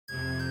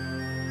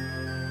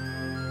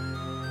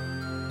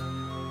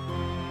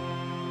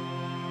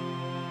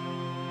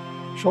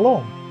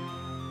Shalom.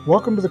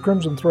 Welcome to the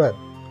Crimson Thread.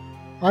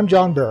 I'm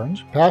John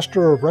Behrens,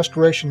 pastor of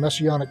Restoration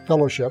Messianic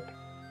Fellowship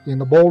in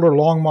the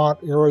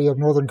Boulder-Longmont area of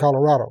northern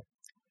Colorado.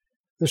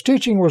 This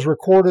teaching was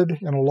recorded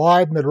in a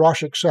live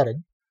midrashic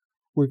setting.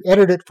 We've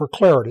edited it for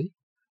clarity,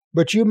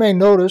 but you may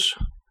notice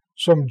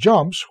some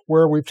jumps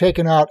where we've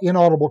taken out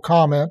inaudible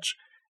comments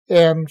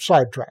and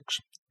sidetracks.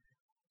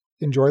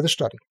 Enjoy the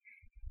study.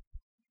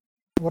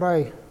 What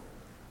I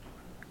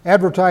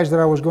advertised that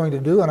I was going to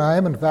do, and I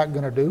am in fact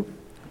going to do,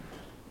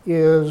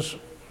 is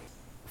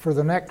for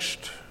the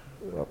next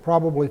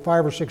probably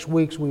 5 or 6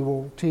 weeks we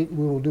will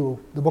do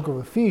the book of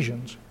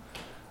Ephesians,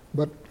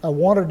 but I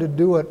wanted to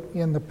do it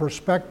in the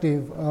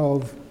perspective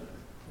of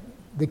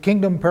the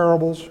kingdom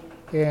parables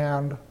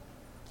and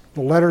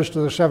the letters to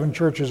the 7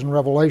 churches in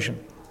Revelation.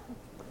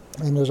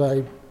 And as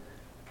I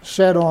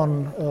said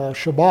on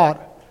Shabbat,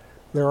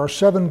 there are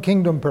 7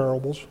 kingdom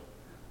parables,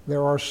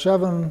 there are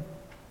 7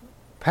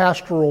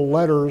 pastoral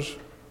letters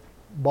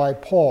by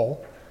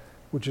Paul,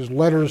 which is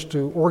letters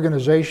to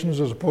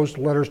organizations as opposed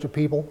to letters to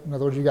people. In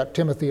other words, you've got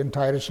Timothy and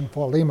Titus and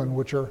Philemon,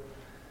 which are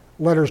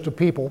letters to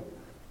people.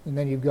 And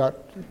then you've got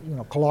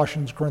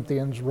Colossians,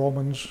 Corinthians,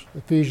 Romans,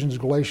 Ephesians,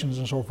 Galatians,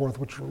 and so forth,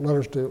 which are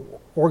letters to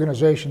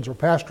organizations or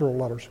pastoral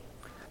letters.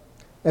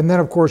 And then,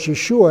 of course,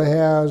 Yeshua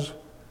has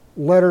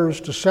letters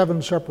to 7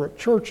 separate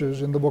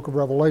churches in the book of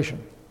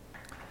Revelation.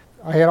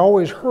 I had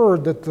always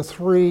heard that the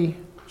 3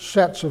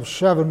 sets of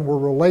 7 were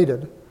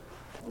related.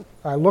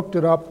 I looked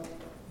it up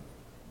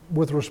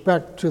with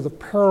respect to the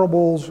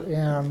parables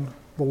and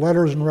the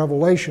letters in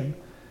Revelation,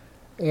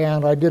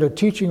 and I did a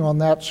teaching on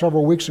that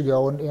several weeks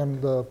ago,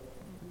 and the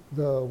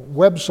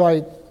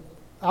website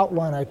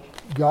outline I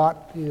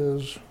got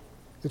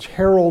it's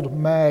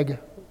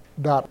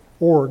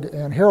heraldmag.org,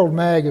 and Herald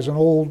Mag is an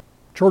old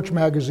church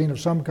magazine of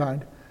some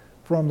kind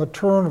from the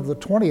turn of the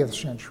 20th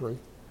century,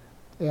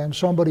 and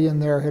somebody in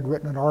there had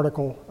written an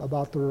article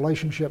about the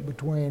relationship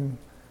between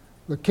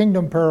the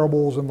kingdom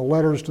parables and the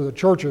letters to the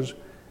churches,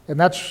 and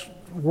that's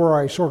where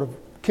I sort of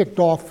kicked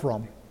off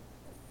from.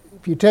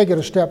 If you take it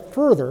a step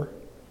further,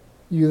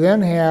 you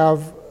then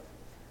have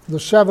the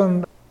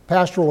 7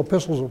 pastoral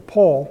epistles of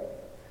Paul,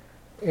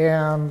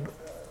 and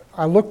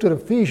I looked at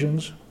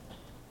Ephesians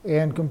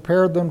and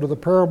compared them to the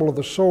parable of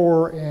the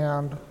sower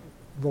and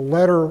the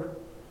letter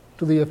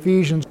to the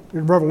Ephesians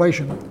in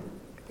Revelation,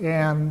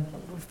 and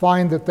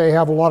find that they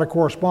have a lot of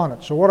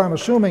correspondence. So what I'm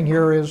assuming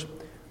here is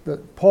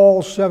that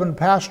Paul's 7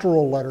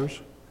 pastoral letters,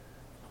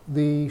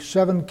 the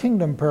 7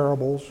 kingdom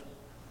parables,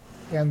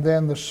 and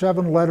then the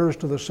 7 letters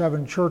to the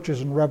 7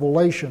 churches in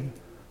Revelation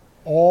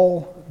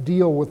all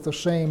deal with the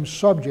same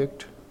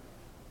subject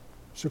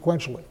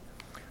sequentially.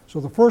 So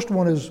the first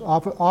one is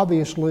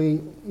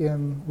obviously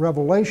in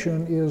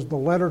Revelation is the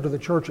letter to the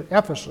church at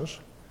Ephesus,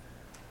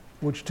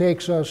 which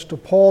takes us to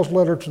Paul's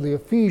letter to the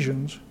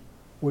Ephesians,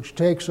 which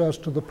takes us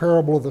to the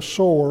parable of the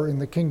sower in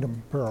the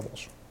kingdom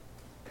parables.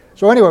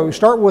 So anyway, we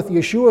start with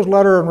Yeshua's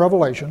letter in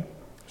Revelation,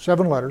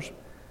 7 letters.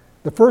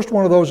 The first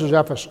one of those is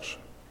Ephesus.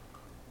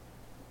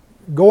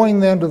 Going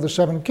then to the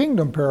 7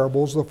 kingdom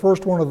parables, the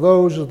first one of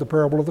those is the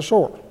parable of the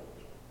sower.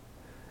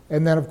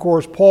 And then, of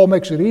course, Paul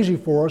makes it easy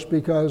for us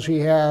because he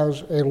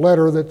has a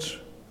letter that's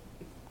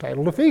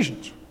titled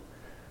Ephesians.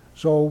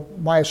 So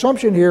my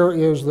assumption here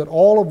is that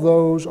all of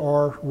those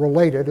are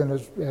related, and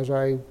as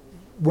I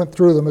went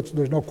through them,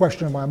 there's no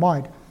question in my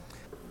mind.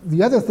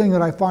 The other thing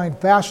that I find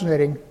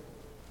fascinating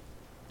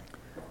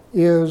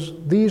is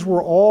these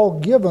were all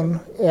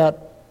given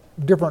at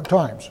different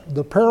times.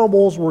 The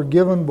parables were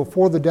given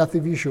before the death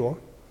of Yeshua.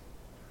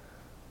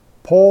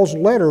 Paul's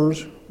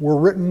letters were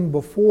written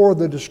before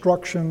the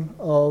destruction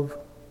of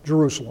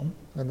Jerusalem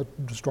and the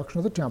destruction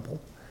of the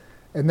temple.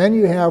 And then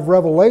you have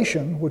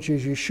Revelation, which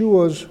is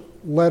Yeshua's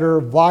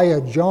letter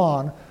via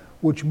John,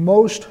 which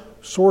most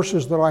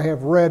sources that I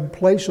have read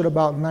place at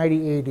about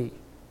 90 AD.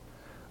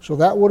 So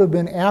that would have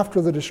been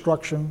after the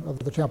destruction of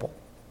the temple.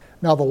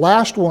 Now the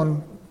last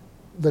one,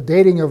 the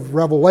dating of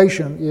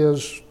Revelation,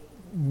 is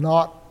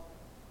not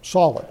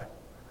solid.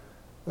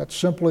 That's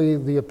simply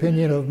the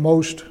opinion of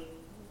most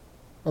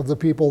of the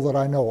people that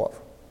I know of.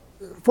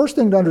 First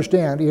thing to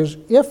understand is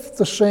if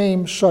the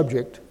same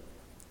subject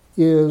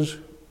is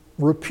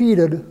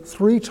repeated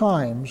 3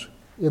 times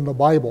in the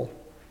Bible,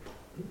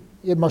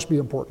 it must be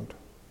important.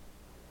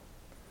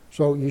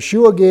 So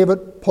Yeshua gave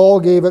it, Paul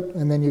gave it,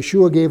 and then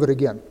Yeshua gave it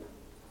again.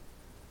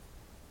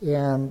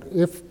 And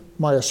if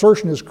my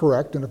assertion is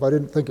correct, and if I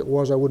didn't think it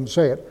was, I wouldn't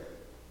say it,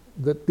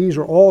 that these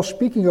are all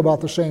speaking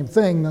about the same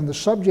thing, then the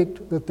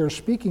subject that they're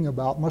speaking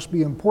about must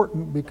be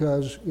important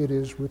because it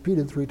is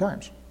repeated 3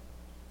 times.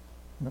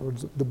 In other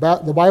words,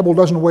 the Bible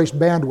doesn't waste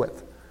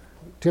bandwidth.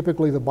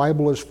 Typically, the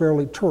Bible is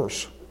fairly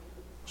terse,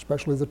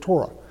 especially the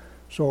Torah.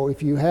 So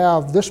if you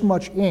have this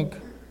much ink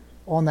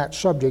on that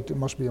subject, it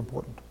must be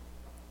important.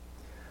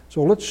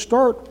 So let's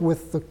start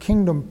with the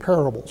kingdom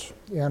parables.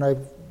 And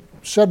I've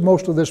said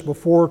most of this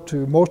before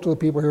to most of the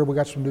people here. We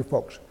got some new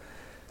folks.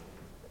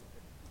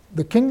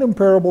 The kingdom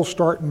parables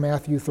start in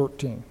Matthew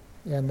 13,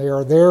 and they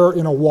are there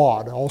in a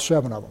wad, all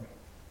 7 of them.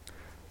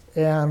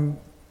 And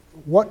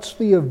what's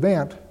the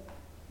event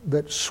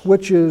that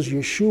switches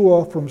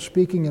Yeshua from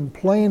speaking in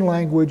plain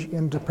language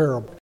into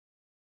parable.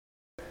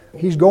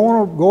 He's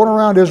going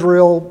around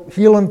Israel,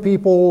 healing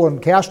people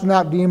and casting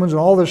out demons and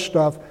all this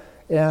stuff,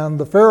 and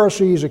the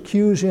Pharisees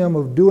accuse him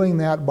of doing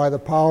that by the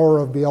power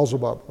of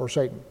Beelzebub, or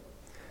Satan.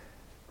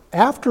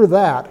 After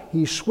that,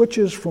 he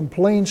switches from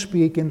plain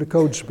speak into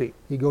code speak.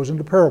 He goes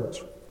into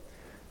parables.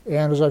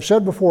 And as I've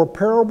said before,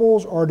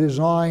 parables are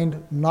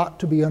designed not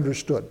to be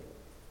understood.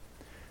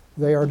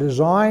 They are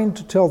designed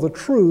to tell the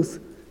truth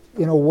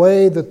in a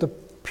way that the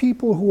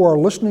people who are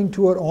listening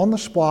to it on the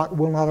spot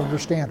will not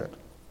understand it.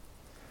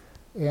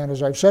 And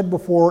as I've said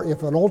before,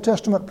 if an Old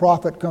Testament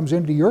prophet comes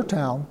into your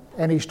town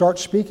and he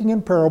starts speaking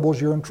in parables,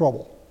 you're in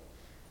trouble,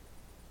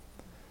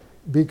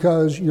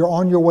 because you're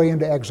on your way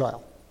into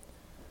exile.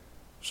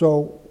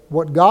 So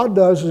what God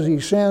does is he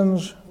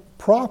sends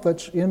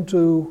prophets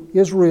into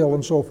Israel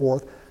and so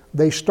forth.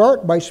 They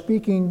start by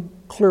speaking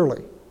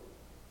clearly.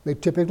 They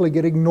typically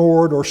get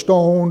ignored or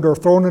stoned or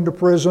thrown into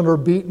prison or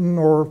beaten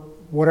or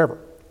whatever.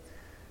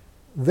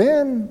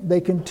 Then they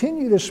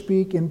continue to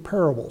speak in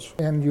parables.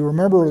 And you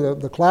remember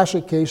the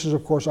classic cases,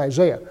 of course,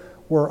 Isaiah,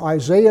 where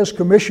Isaiah's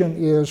commission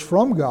is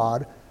from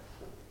God.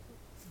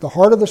 The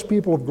heart of this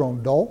people have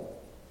grown dull.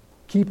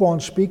 Keep on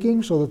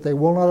speaking so that they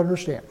will not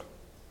understand.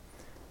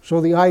 So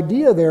the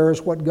idea there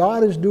is what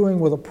God is doing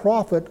with a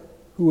prophet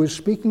who is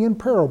speaking in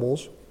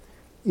parables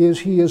is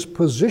he is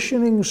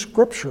positioning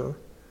Scripture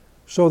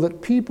so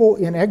that people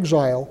in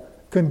exile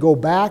can go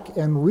back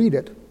and read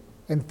it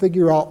and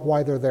figure out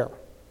why they're there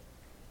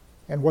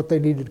and what they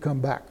needed to come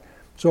back.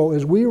 So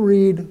as we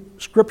read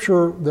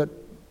Scripture that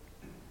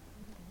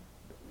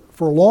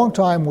for a long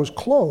time was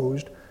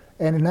closed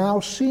and now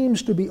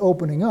seems to be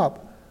opening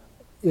up,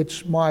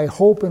 it's my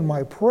hope and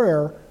my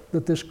prayer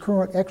that this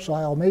current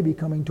exile may be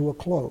coming to a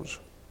close.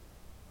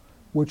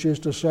 Which is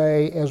to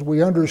say, as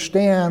we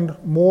understand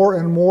more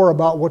and more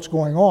about what's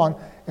going on,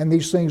 and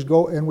these things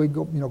go, and we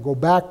go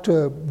back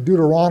to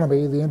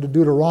Deuteronomy, the end of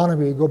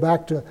Deuteronomy, you go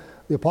back to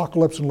the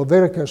Apocalypse and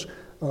Leviticus,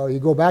 you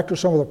go back to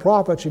some of the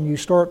prophets, and you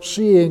start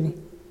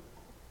seeing,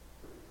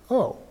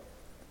 oh,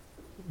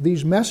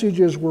 these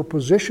messages were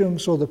positioned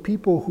so the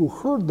people who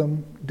heard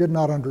them did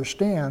not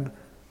understand,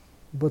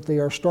 but they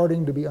are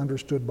starting to be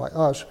understood by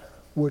us,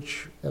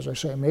 which, as I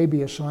say, may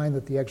be a sign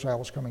that the exile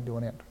is coming to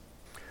an end.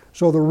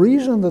 So the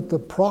reason that the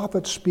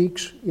prophet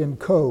speaks in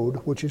code,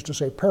 which is to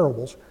say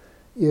parables,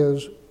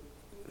 is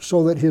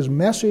so that his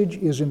message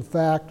is in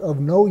fact of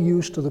no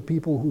use to the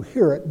people who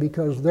hear it,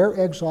 because their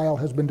exile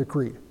has been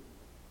decreed.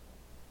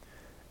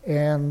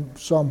 And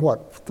some,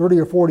 30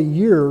 or 40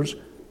 years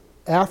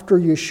after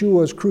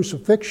Yeshua's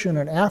crucifixion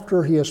and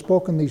after he has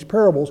spoken these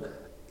parables,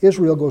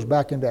 Israel goes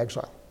back into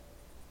exile,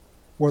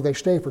 where they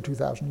stay for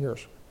 2,000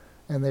 years.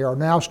 And they are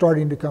now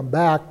starting to come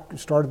back.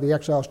 The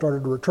exile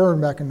started to return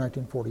back in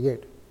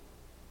 1948.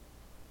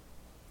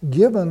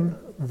 Given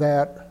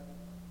that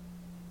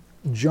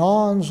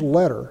John's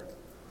letter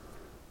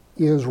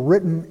is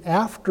written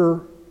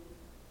after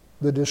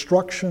the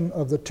destruction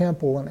of the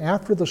temple and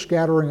after the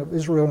scattering of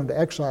Israel into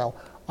exile,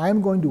 I'm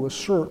going to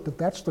assert that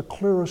that's the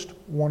clearest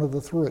one of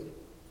the three,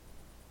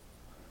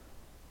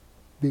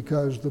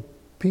 because the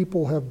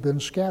people have been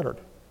scattered.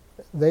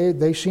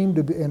 They seem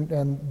to be,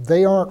 and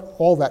they aren't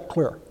all that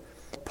clear.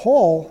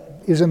 Paul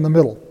is in the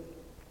middle.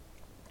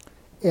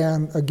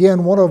 And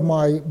again, one of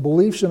my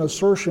beliefs and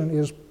assertion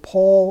is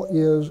Paul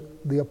is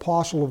the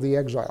apostle of the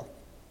exile.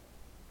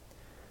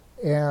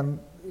 And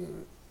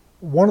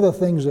one of the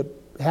things that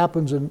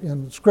happens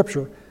in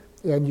Scripture,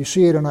 and you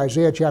see it in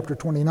Isaiah chapter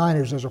 29,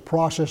 is there's a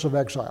process of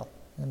exile.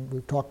 And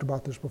we've talked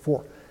about this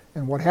before.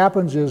 And what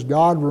happens is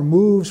God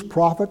removes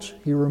prophets,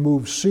 he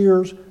removes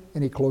seers,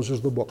 and he closes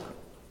the book.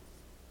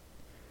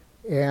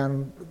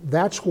 And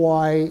that's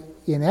why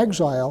in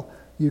exile,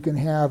 you can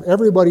have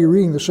everybody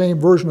reading the same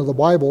version of the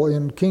Bible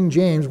in King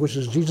James, which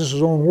is Jesus'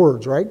 own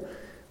words, right?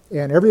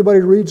 And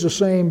everybody reads the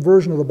same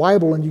version of the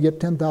Bible, and you get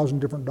 10,000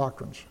 different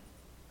doctrines.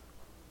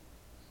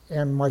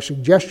 And my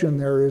suggestion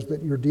there is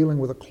that you're dealing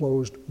with a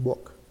closed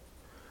book.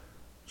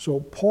 So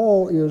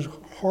Paul is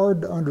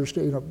hard to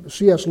understand.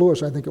 C.S.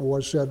 Lewis, I think it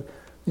was, said,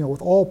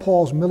 with all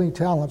Paul's many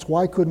talents,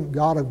 why couldn't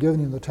God have given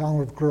him the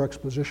talent of clear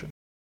exposition?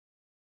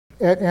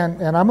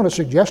 And I'm going to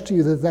suggest to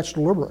you that that's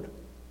deliberate.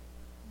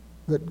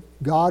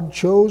 That God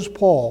chose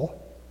Paul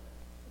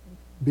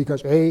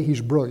because A,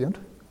 he's brilliant,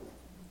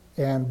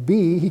 and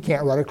B, he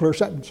can't write a clear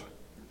sentence.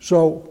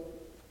 So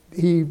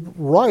he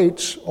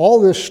writes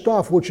all this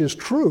stuff which is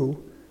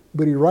true,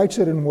 but he writes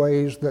it in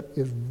ways that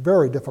is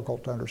very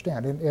difficult to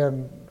understand.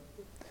 And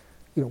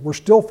we're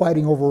still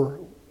fighting over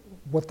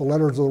what the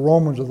letters of the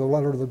Romans or the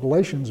letter of the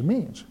Galatians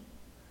means.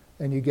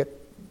 And you get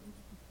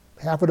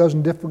half a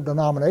dozen different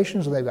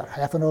denominations, and they've got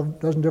half a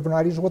dozen different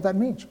ideas of what that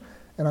means.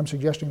 And I'm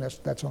suggesting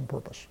that's on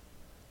purpose.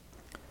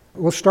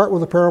 Let's start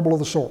with the parable of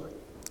the sower.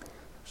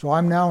 So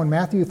I'm now in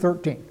Matthew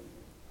 13.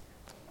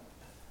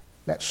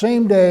 That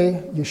same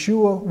day,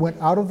 Yeshua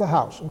went out of the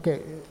house.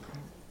 Okay,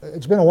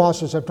 it's been a while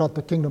since I've taught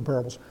the kingdom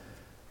parables.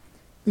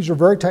 These are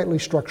very tightly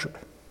structured.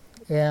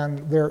 And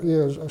there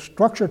is a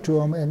structure to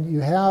them, and you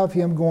have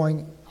him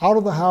going out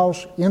of the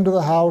house, into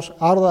the house,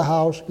 out of the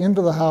house,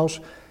 into the house.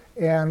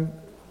 And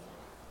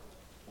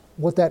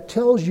what that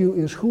tells you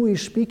is who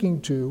he's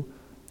speaking to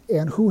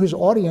and who his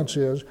audience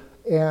is,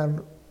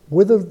 and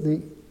whether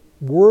the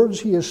words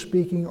he is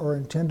speaking are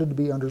intended to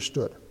be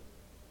understood.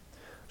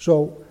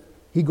 So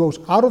he goes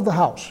out of the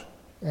house,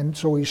 and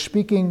so he's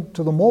speaking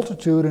to the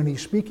multitude, and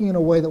he's speaking in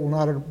a way that will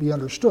not be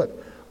understood.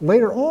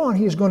 Later on,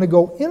 he's going to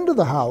go into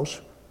the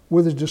house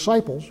with his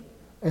disciples,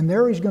 and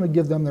there he's going to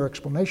give them their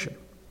explanation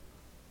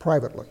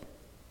privately,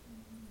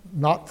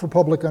 not for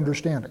public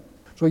understanding.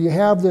 So you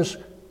have this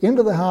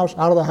into the house,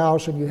 out of the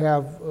house, and you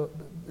have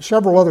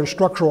several other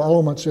structural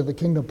elements in the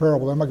kingdom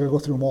parable. I'm not going to go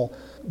through them all,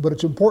 but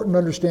it's important to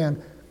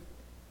understand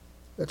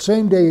that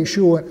same day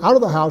Yeshua went out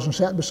of the house and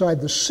sat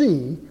beside the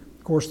sea.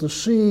 Of course, the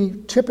sea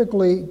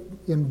typically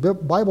in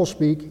Bible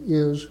speak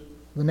is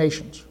the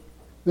nations.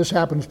 This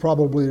happens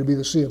probably to be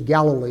the Sea of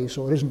Galilee,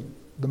 so it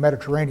isn't the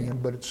Mediterranean,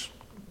 but it's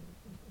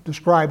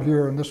described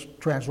here in this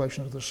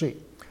translation as the sea.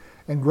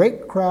 And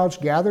great crowds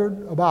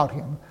gathered about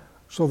him,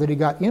 so that he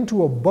got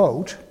into a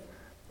boat.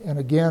 And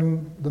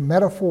again, the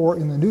metaphor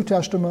in the New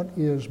Testament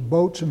is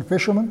boats and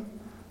fishermen.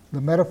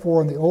 The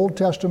metaphor in the Old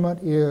Testament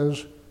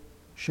is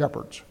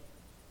shepherds.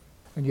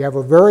 And you have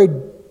a very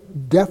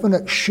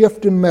definite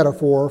shift in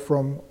metaphor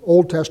from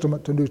Old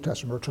Testament to New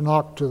Testament, or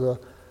Tanakh to the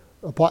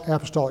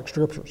apostolic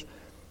scriptures.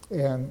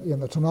 And in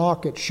the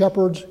Tanakh, it's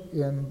shepherds.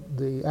 In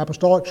the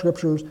apostolic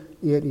scriptures,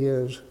 it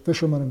is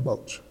fishermen and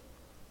boats.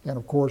 And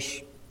of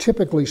course,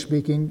 typically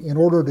speaking, in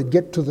order to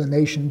get to the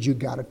nations, you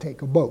got to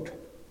take a boat.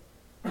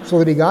 So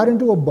that he got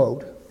into a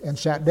boat and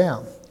sat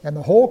down. And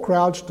the whole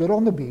crowd stood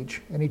on the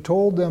beach, and he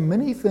told them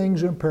many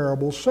things in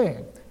parables,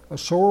 saying, a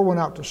sower went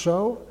out to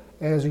sow.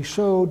 As he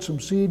sowed, some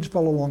seeds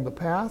fell along the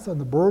path, and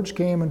the birds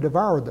came and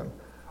devoured them.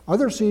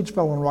 Other seeds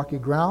fell on rocky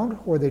ground,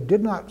 where they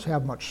did not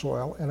have much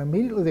soil, and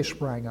immediately they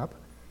sprang up,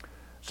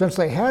 since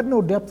they had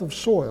no depth of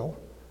soil.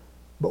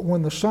 But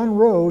when the sun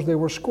rose, they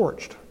were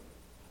scorched.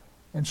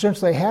 And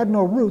since they had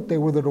no root, they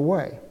withered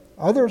away.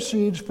 Other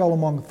seeds fell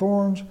among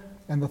thorns,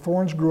 and the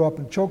thorns grew up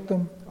and choked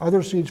them.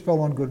 Other seeds fell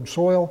on good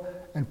soil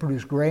and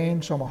produced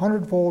grain, some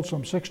 100-fold,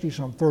 some 60,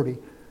 some 30.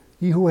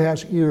 He who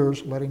has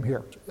ears, let him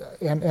hear.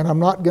 And I'm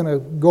not going to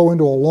go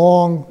into a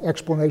long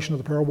explanation of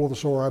the parable of the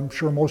sower. I'm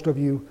sure most of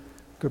you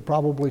could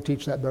probably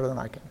teach that better than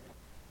I can.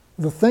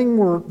 The thing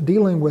we're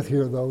dealing with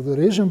here, though, that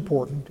is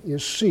important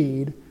is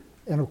seed.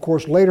 And of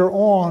course, later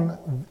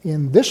on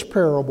in this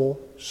parable,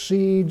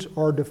 seeds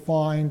are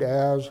defined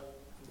as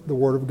the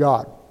Word of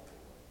God.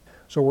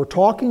 So we're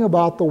talking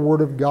about the Word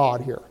of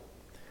God here.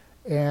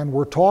 And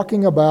we're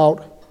talking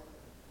about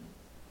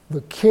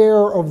the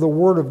care of the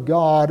Word of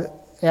God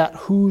at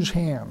whose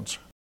hands?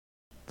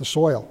 The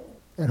soil.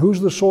 And who's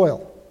the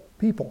soil?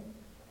 People.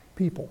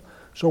 People.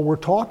 So we're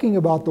talking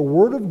about the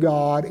Word of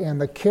God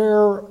and the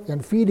care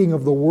and feeding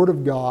of the Word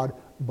of God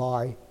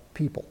by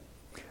people.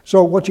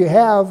 So what you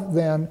have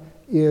then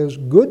is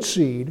good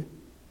seed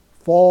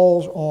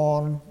falls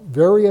on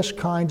various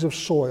kinds of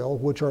soil,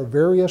 which are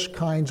various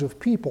kinds of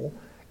people,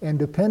 and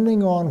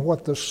depending on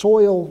what the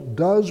soil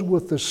does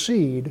with the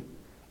seed,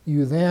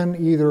 you then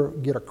either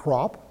get a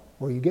crop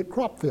or you get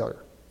crop failure,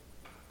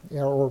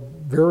 or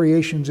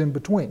variations in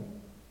between.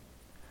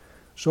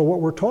 So what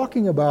we're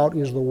talking about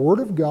is the Word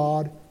of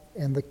God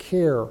and the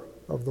care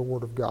of the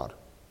Word of God.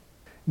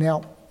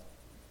 Now,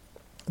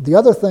 the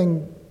other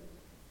thing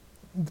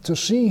to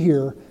see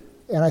here,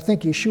 and I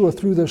think Yeshua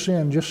threw this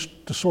in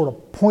just to sort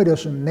of point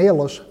us and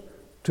nail us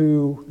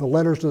to the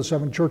letters to the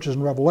seven churches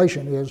in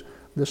Revelation, is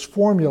this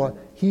formula,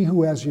 he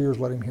who has ears,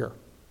 let him hear.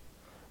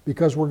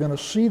 Because we're going to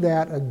see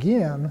that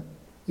again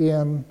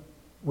in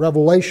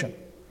Revelation.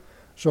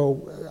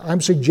 So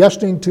I'm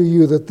suggesting to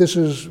you that this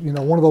is,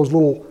 one of those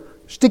little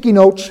sticky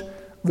notes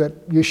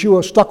that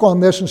Yeshua stuck on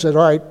this and said,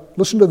 all right,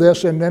 listen to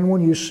this. And then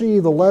when you see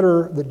the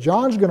letter that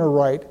John's going to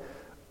write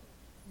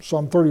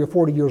some 30 or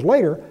 40 years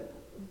later,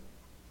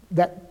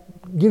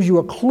 that gives you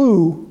a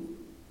clue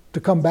to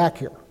come back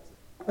here.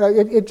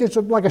 It's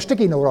like a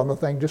sticky note on the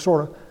thing, just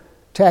sort of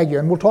tag you.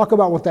 And we'll talk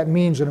about what that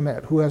means in a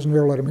minute. Who has an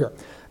ear, let him hear.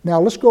 Now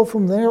let's go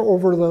from there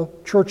over to the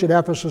church at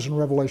Ephesus in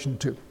Revelation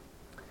 2.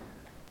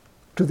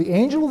 To the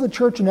angel of the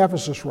church in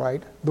Ephesus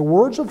write, the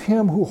words of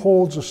him who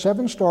holds the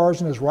 7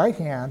 stars in his right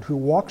hand, who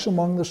walks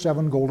among the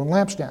 7 golden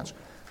lampstands.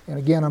 And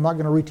again, I'm not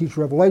going to reteach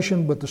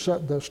Revelation, but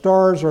the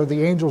stars are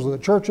the angels of the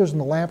churches,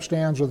 and the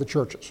lampstands are the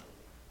churches.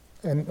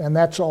 And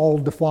that's all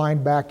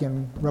defined back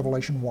in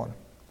Revelation 1.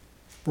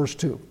 Verse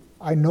 2.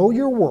 I know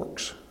your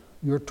works,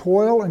 your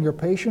toil and your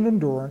patient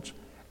endurance,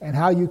 and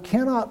how you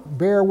cannot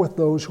bear with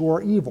those who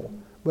are evil,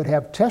 but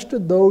have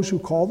tested those who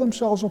call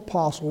themselves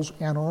apostles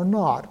and are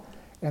not,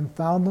 and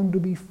found them to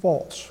be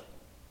false.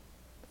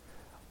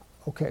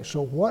 Okay,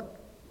 so what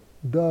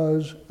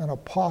does an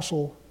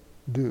apostle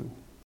do?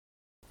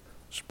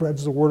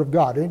 Spreads the word of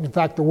God. In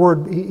fact, the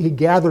word, he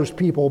gathers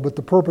people, but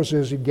the purpose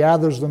is he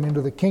gathers them into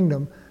the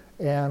kingdom,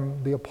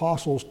 and the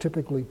apostles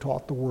typically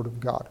taught the word of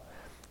God.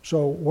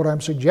 So what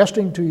I'm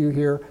suggesting to you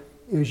here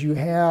is you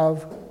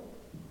have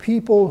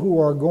people who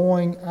are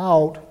going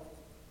out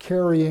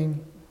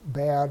carrying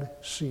bad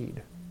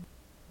seed.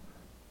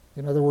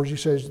 In other words, he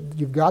says,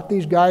 you've got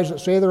these guys that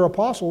say they're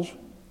apostles,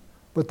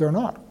 but they're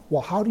not.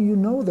 Well, how do you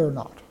know they're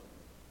not?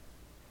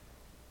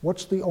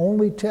 What's the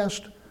only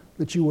test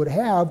that you would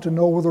have to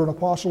know whether an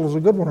apostle is a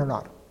good one or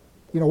not?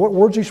 What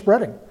word's he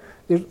spreading?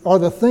 Are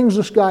the things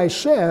this guy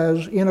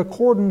says in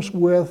accordance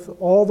with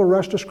all the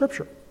rest of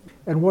Scripture?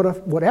 And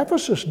what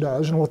Ephesus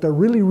does, and what they're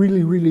really,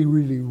 really, really,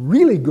 really,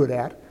 really good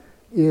at,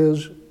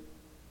 is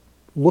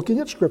looking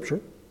at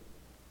Scripture,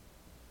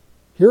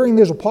 hearing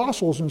these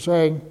apostles and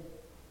saying,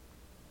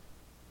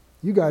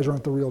 you guys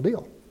aren't the real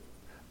deal.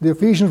 The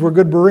Ephesians were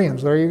good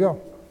Bereans. There you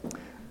go.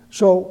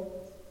 So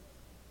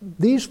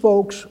these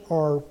folks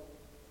are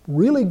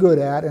really good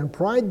at and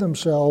pride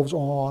themselves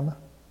on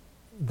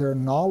their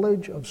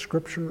knowledge of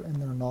Scripture and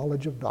their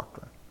knowledge of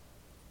doctrine.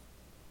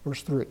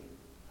 Verse 3,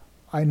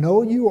 I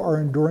know you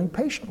are enduring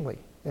patiently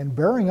and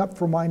bearing up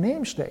for my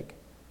name's sake,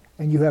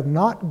 and you have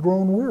not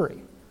grown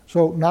weary.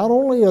 So not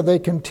only are they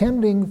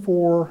contending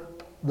for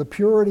the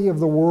purity of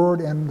the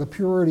Word and the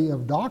purity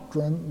of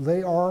doctrine,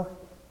 they are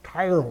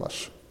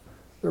tireless.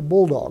 They're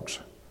bulldogs.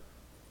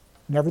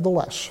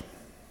 Nevertheless,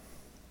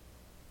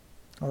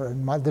 or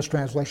in this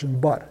translation,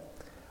 but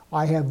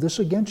I have this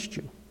against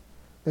you,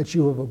 that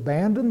you have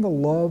abandoned the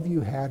love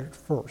you had at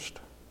first.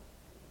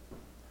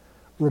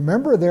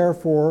 Remember,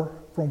 therefore,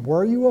 from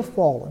where you have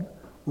fallen,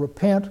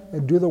 repent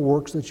and do the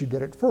works that you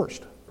did at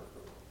first.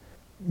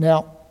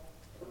 Now,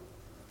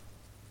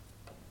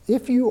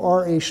 if you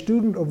are a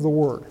student of the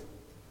Word,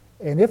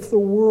 and if the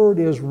Word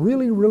is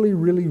really, really,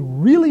 really,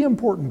 really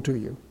important to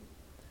you,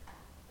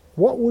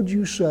 what would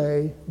you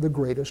say the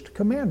greatest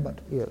commandment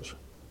is?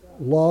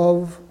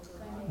 Love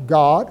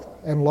God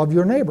and love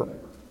your neighbor.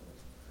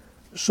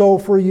 So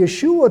for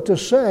Yeshua to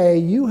say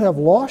you have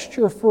lost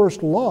your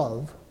first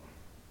love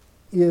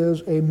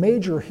is a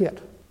major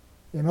hit.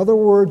 In other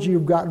words,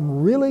 you've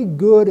gotten really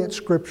good at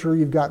Scripture,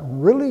 you've gotten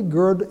really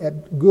good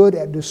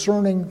at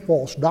discerning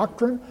false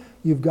doctrine,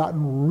 you've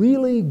gotten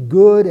really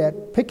good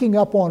at picking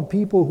up on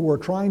people who are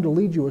trying to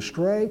lead you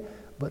astray,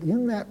 but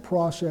in that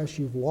process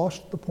you've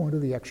lost the point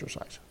of the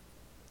exercise.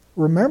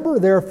 Remember,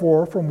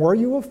 therefore, from where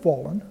you have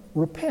fallen,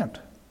 repent,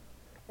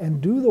 and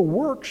do the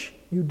works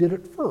you did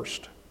at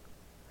first.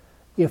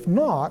 If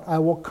not, I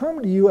will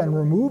come to you and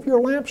remove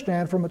your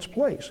lampstand from its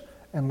place,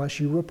 unless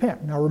you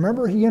repent. Now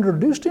remember, he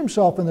introduced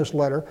himself in this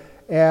letter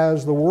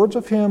as the words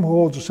of him who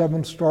holds the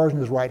 7 stars in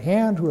his right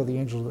hand, who are the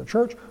angels of the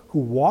church, who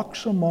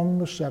walks among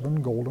the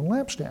 7 golden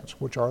lampstands,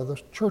 which are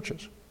the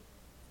churches.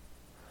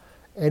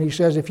 And he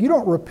says, if you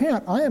don't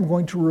repent, I am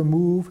going to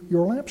remove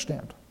your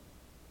lampstand.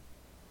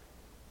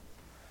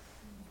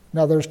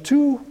 Now there's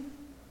two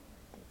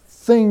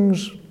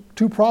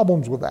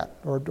problems with that,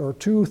 or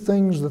two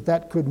things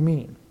that could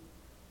mean.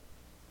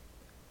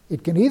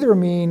 It can either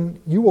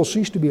mean you will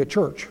cease to be a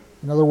church.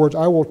 In other words,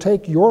 I will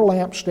take your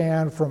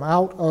lampstand from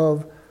out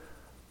of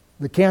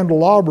the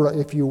candelabra,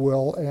 if you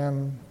will,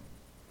 and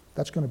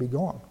that's going to be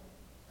gone.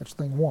 That's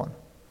thing one,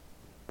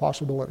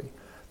 possibility.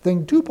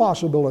 Thing two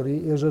possibility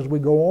is as we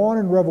go on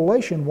in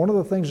Revelation, one of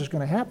the things that's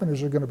going to happen is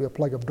there's going to be a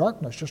plague of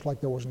darkness, just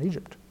like there was in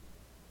Egypt.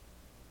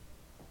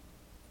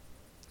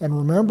 And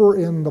remember,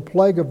 in the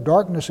plague of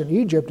darkness in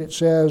Egypt, it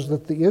says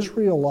that the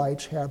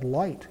Israelites had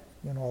light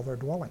in all their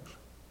dwellings.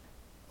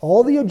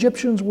 All the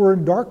Egyptians were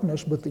in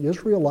darkness, but the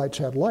Israelites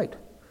had light.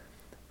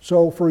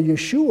 So for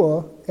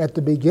Yeshua, at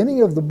the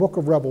beginning of the book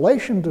of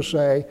Revelation, to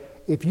say,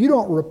 if you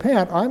don't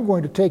repent, I'm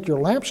going to take your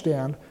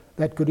lampstand,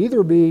 that could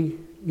either be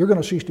you're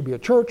going to cease to be a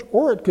church,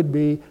 or it could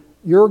be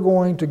you're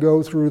going to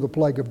go through the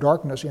plague of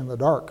darkness in the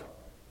dark,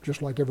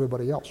 just like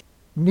everybody else.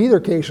 Neither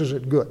case is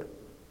it good.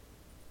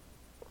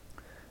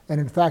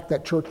 And in fact,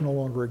 that church no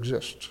longer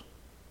exists.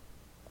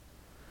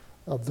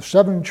 Of the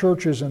 7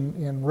 churches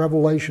in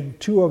Revelation,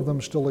 2 of them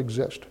still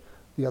exist.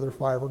 The other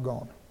 5 are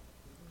gone.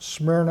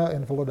 Smyrna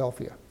and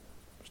Philadelphia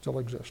still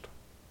exist.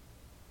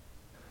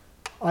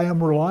 I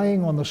am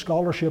relying on the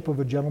scholarship of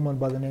a gentleman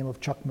by the name of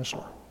Chuck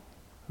Missler,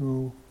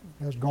 who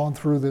has gone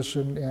through this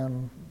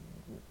and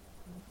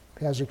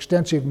has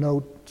extensive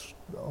notes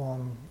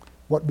on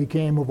what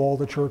became of all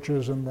the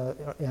churches and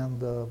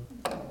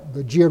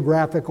the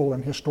geographical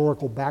and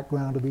historical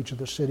background of each of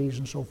the cities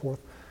and so forth.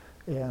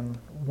 And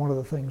one of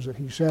the things that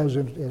he says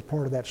as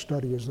part of that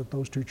study is that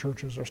those 2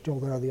 churches are still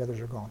there, the others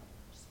are gone.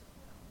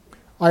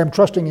 I am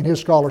trusting in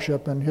his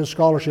scholarship, and his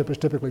scholarship is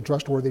typically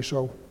trustworthy,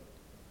 so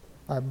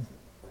I'm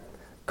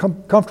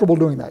comfortable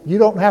doing that. You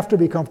don't have to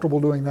be comfortable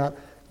doing that.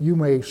 You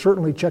may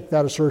certainly check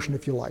that assertion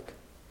if you like.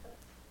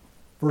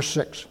 Verse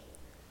 6,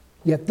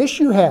 yet this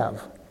you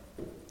have.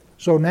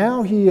 So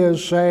now he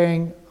is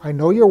saying, I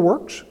know your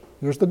works.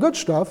 Here's the good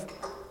stuff.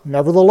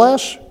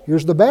 Nevertheless,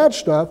 here's the bad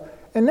stuff.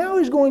 And now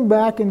he's going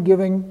back and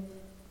giving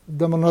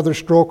them another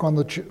stroke on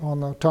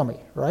the tummy,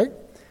 right?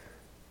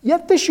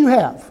 Yet this you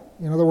have.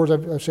 In other words,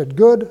 I've said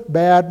good,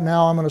 bad,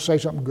 now I'm going to say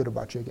something good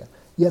about you again.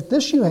 Yet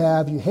this you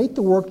have, you hate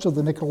the works of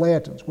the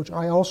Nicolaitans, which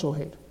I also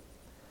hate.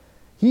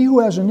 He who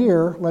has an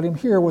ear, let him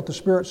hear what the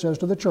Spirit says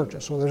to the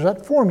churches. So there's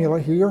that formula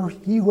here.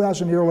 He who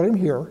has an ear, let him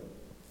hear.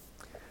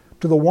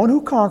 To the one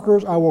who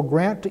conquers, I will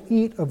grant to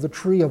eat of the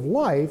tree of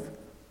life,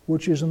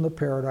 which is in the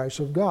paradise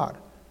of God.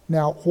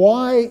 Now,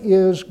 why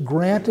is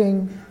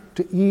granting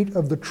to eat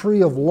of the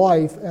tree of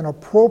life an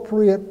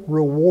appropriate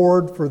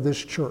reward for this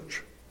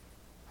church?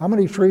 How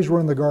many trees were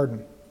in the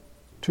garden?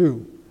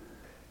 2.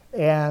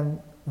 And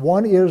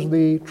one is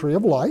the tree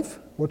of life.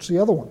 What's the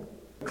other one?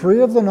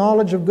 Tree of the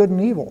knowledge of good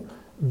and evil.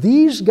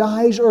 These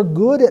guys are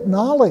good at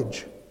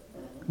knowledge.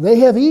 They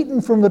have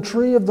eaten from the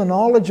tree of the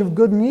knowledge of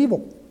good and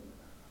evil.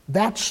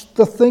 That's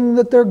the thing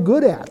that they're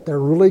good at. They're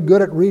really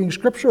good at reading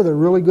Scripture. They're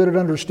really good at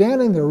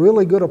understanding. They're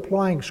really good at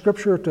applying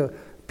Scripture to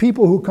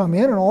people who come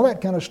in and all that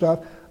kind of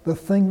stuff. The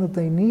thing that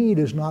they need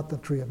is not the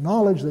tree of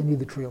knowledge. They need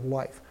the tree of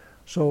life.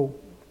 So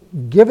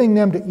giving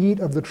them to eat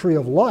of the tree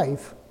of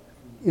life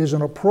is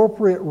an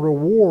appropriate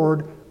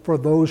reward for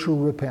those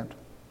who repent.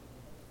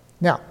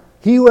 Now,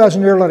 he who has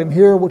an ear, let him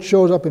hear, which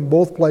shows up in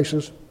both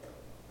places.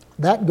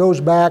 That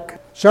goes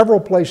back several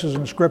places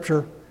in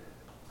Scripture.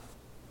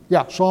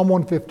 Yeah, Psalm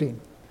 115.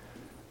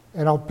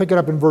 And I'll pick it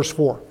up in verse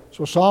 4.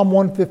 So Psalm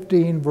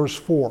 115, verse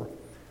 4.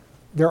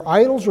 Their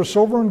idols are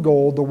silver and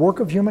gold, the work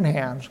of human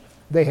hands.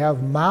 They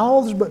have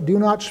mouths but do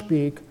not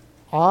speak,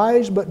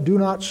 eyes but do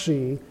not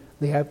see.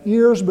 They have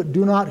ears but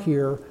do not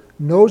hear,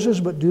 noses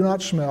but do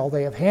not smell.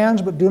 They have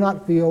hands but do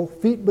not feel,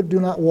 feet but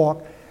do not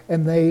walk,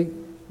 and they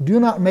do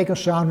not make a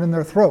sound in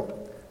their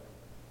throat.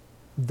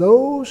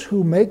 Those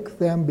who make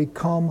them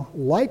become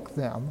like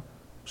them,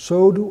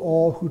 so do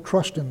all who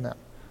trust in them.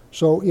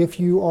 So if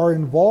you are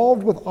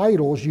involved with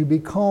idols, you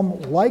become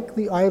like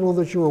the idol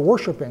that you are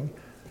worshiping.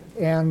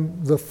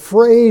 And the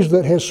phrase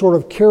that has sort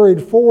of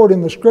carried forward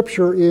in the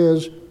Scripture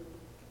is,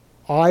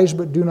 eyes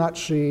but do not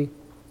see,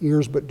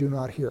 ears but do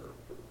not hear.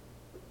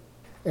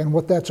 And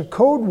what that's a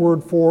code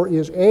word for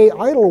is A,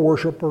 idol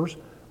worshipers,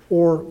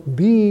 or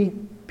B,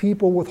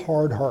 people with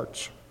hard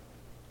hearts.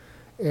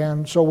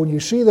 And so when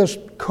you see this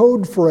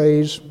code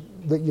phrase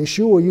that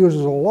Yeshua uses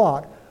a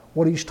lot,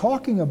 what he's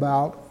talking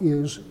about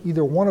is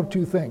either one of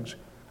two things.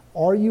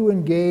 Are you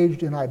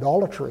engaged in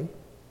idolatry,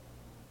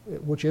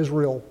 which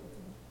Israel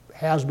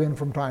has been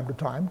from time to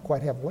time,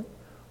 quite heavily,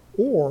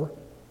 or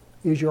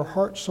is your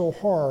heart so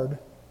hard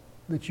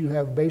that you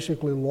have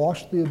basically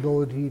lost the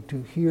ability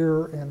to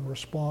hear and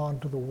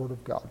respond to the Word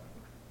of God?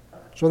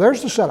 So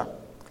there's the setup.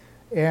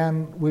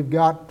 And we've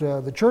got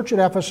the church at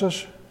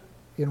Ephesus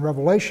in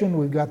Revelation,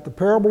 we've got the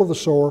parable of the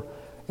sower,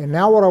 and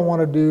now what I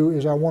want to do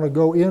is I want to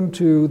go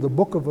into the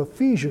book of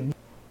Ephesians.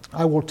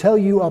 I will tell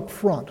you up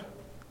front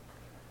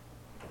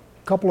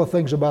a couple of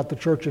things about the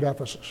church at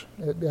Ephesus.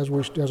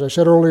 As I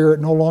said earlier,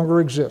 it no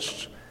longer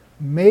exists.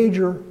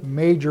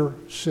 Major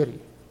city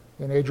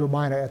in Asia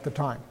Minor at the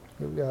time.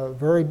 A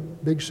very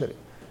big city.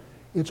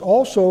 It's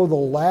also the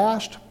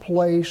last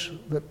place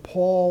that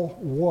Paul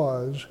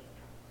was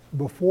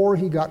before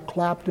he got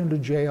clapped into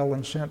jail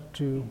and sent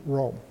to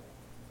Rome.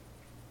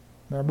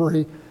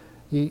 Remember,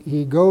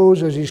 he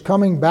goes, as he's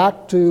coming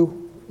back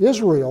to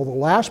Israel, the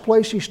last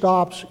place he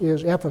stops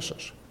is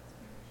Ephesus.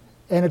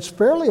 And it's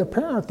fairly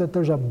apparent that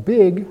there's a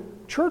big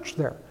church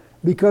there,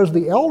 because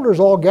the elders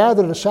all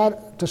gather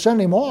to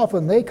send him off,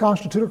 and they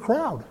constitute a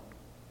crowd.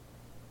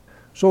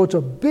 So it's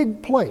a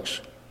big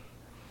place.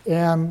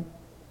 And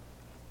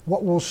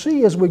what we'll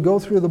see as we go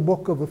through the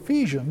book of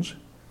Ephesians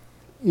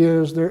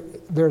is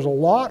there's a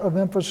lot of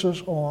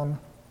emphasis on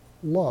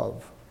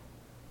love.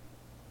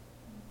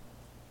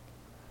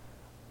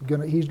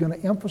 He's going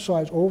to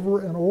emphasize over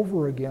and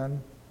over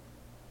again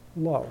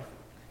love.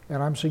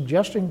 And I'm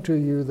suggesting to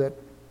you that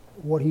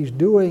what he's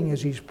doing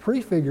is he's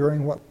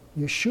prefiguring what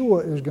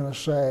Yeshua is going to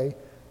say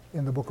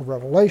in the book of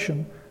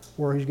Revelation,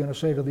 where he's going to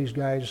say to these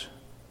guys,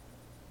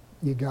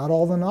 you got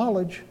all the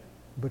knowledge,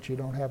 but you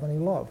don't have any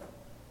love.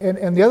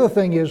 And the other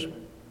thing is,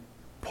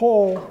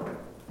 Paul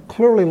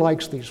clearly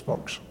likes these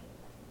folks.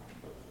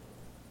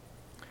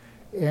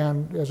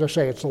 And as I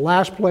say, it's the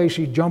last place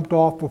he jumped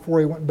off before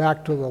he went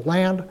back to the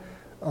land.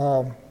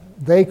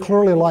 They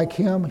clearly like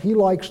him, he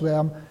likes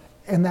them,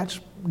 and that's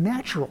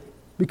natural,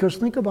 because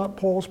think about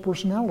Paul's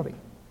personality.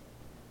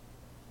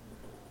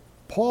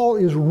 Paul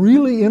is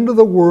really into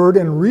the Word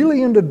and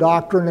really into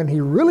doctrine, and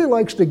he really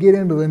likes to get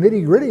into the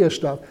nitty-gritty of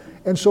stuff.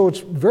 And so it's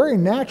very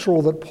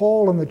natural that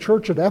Paul and the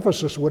church at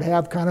Ephesus would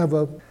have kind of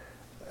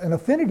an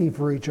affinity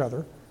for each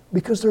other,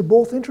 because they're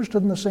both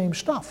interested in the same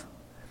stuff.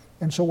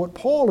 And so what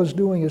Paul is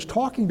doing is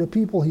talking to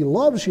people he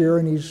loves here,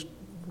 and he's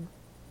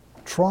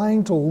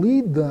trying to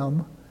lead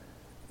them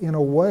in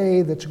a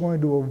way that's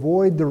going to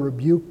avoid the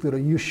rebuke that a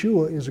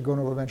Yeshua is going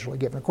to eventually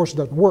give. And of course it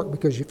doesn't work,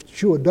 because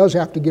Yeshua does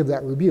have to give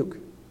that rebuke.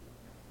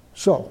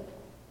 So,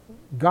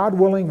 God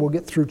willing, we'll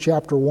get through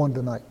chapter 1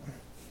 tonight.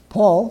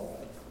 Paul,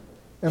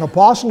 an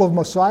apostle of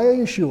Messiah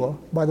Yeshua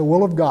by the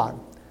will of God,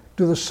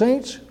 to the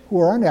saints who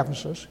are in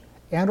Ephesus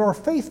and are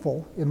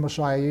faithful in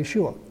Messiah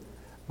Yeshua.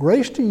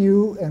 Grace to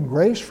you and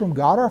grace from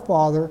God our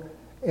Father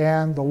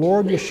and the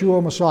Lord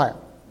Yeshua Messiah.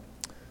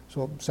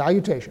 So,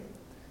 salutation.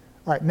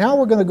 All right, now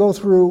we're going to go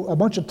through a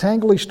bunch of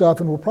tangly stuff,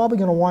 and we're probably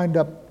going to wind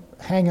up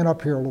hanging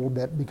up here a little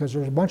bit, because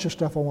there's a bunch of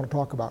stuff I want to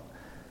talk about.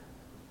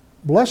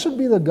 Blessed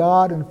be the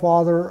God and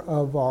Father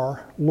of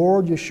our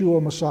Lord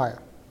Yeshua Messiah,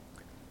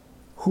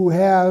 who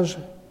has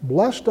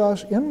blessed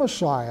us in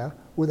Messiah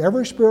with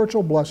every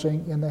spiritual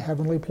blessing in the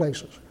heavenly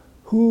places.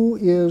 Who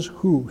is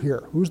who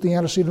here? Who's the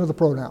antecedent of the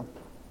pronoun?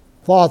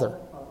 Father.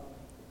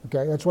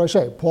 Okay, that's what I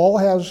say. Paul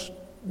has,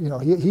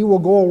 he will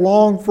go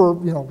along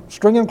for,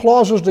 stringing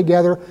clauses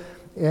together,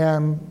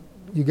 and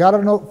you got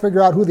to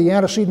figure out who the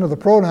antecedent of the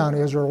pronoun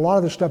is, or a lot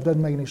of this stuff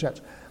doesn't make any sense.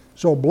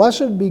 So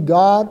blessed be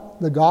God,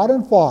 the God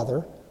and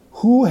Father,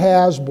 who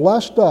has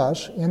blessed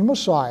us in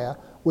Messiah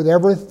with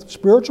every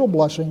spiritual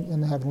blessing in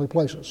the heavenly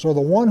places. So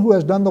the one who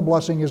has done the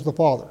blessing is the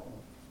Father.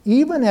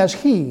 Even as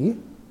he,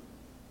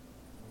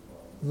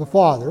 the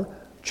Father,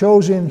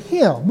 chose in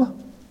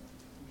him,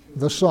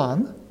 the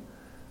Son,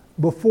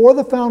 before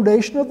the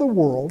foundation of the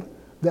world,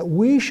 that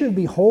we should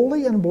be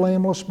holy and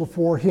blameless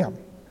before him.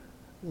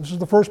 This is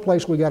the first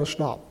place we got to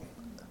stop.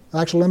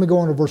 Actually, let me go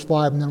on to verse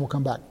 5 and then we'll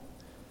come back.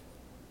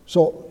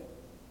 So,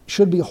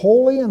 should be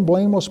holy and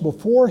blameless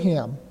before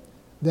him,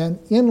 then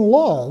in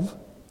love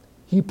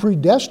he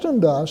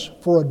predestined us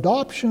for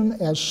adoption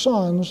as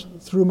sons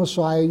through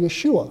Messiah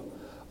Yeshua,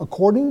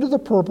 according to the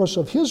purpose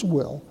of his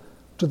will,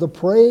 to the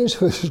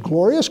praise of his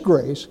glorious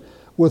grace,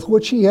 with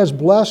which he has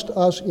blessed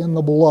us in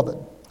the beloved.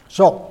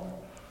 So,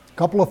 a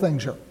couple of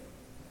things here.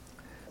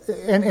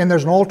 And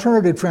there's an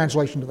alternative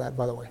translation to that,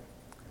 by the way.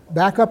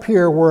 Back up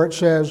here where it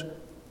says,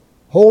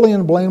 holy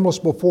and blameless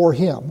before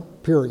him,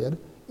 period.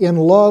 In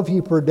love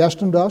he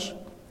predestined us.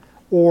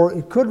 Or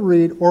it could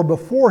read, or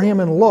before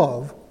him in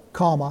love,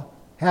 comma,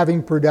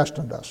 having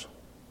predestined us.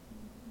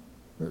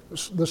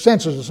 The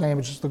sense is the same,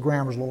 it's just the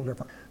grammar is a little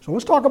different. So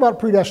let's talk about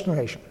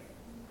predestination.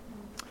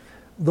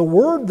 The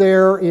word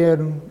there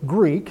in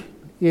Greek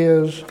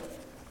is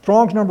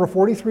Strong's number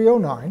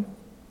 4309,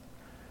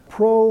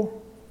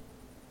 pro-orzio,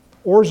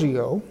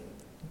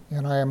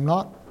 and I am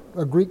not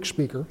a Greek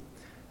speaker,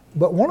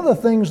 but one of the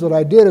things that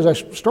I did is I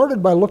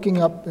started by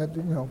looking up at,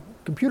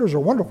 computers are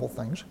wonderful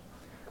things.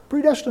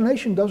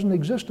 Predestination doesn't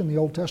exist in the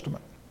Old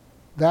Testament.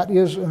 That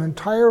is an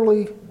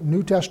entirely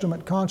New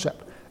Testament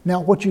concept. Now,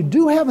 what you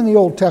do have in the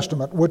Old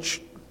Testament,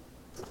 which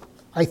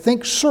I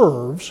think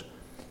serves,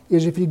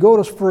 is if you go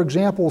to, for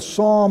example,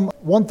 Psalm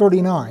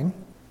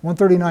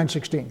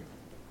 139:16.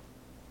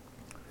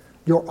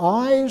 Your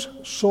eyes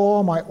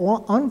saw my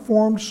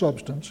unformed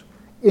substance.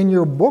 In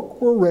your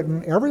book were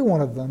written, every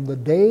one of them, the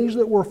days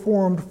that were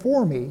formed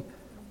for me,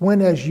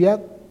 when as yet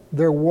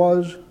there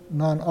was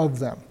none of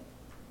them.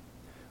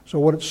 So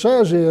what it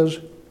says is,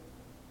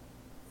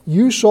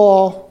 you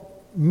saw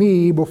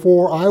me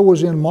before I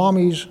was in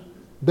mommy's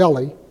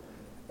belly,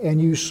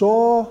 and you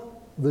saw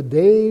the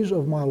days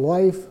of my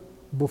life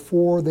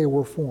before they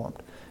were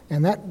formed.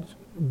 And that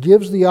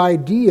gives the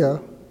idea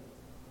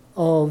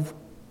of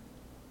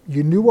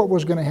you knew what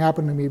was going to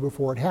happen to me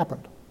before it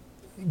happened.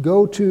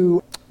 Go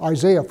to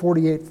Isaiah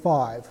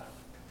 48:5.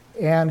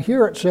 And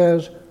here it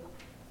says,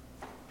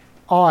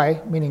 I,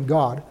 meaning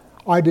God,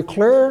 I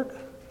declared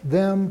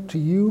them to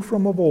you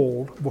from of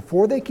old.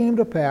 Before they came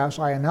to pass,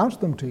 I announced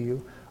them to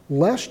you,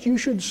 lest you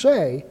should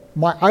say,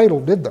 my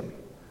idol did them.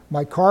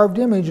 My carved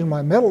image and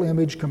my metal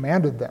image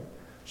commanded them.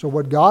 So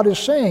what God is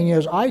saying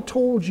is, I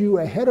told you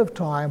ahead of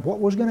time what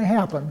was going to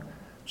happen,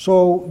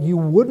 so you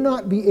would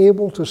not be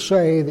able to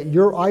say that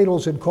your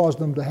idols had caused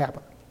them to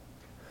happen.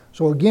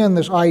 So again,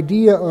 this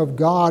idea of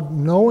God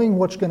knowing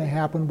what's going to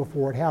happen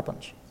before it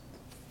happens.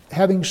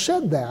 Having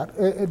said that,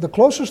 the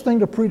closest thing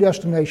to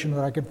predestination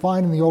that I could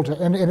find in the Old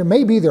Testament, and it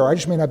may be there, I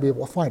just may not be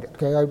able to find it.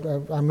 Okay,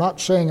 I'm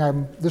not saying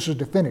this is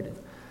definitive.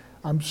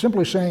 I'm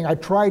simply saying I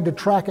tried to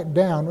track it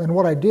down, and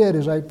what I did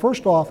is I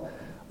first off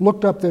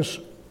looked up this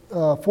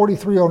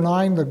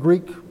 4309, the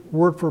Greek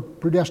word for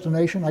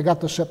predestination. I got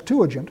the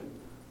Septuagint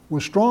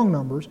with strong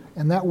numbers,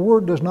 and that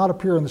word does not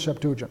appear in the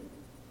Septuagint.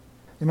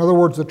 In other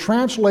words, the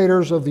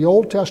translators of the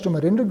Old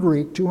Testament into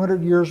Greek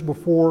 200 years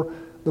before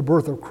the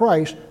birth of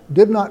Christ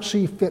did not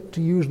see fit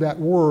to use that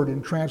word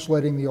in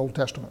translating the Old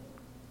Testament.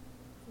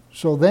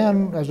 So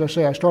then, as I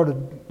say, I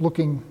started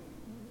looking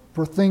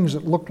for things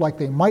that looked like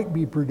they might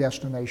be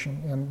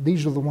predestination, and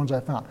these are the ones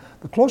I found.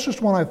 The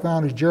closest one I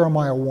found is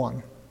Jeremiah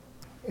 1.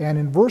 And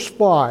in verse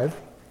 5,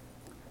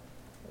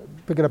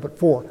 pick it up at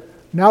 4.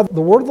 Now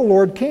the word of the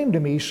Lord came to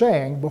me,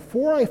 saying,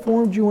 before I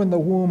formed you in the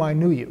womb, I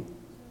knew you.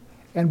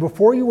 And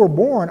before you were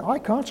born, I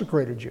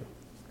consecrated you.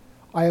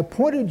 I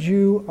appointed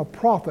you a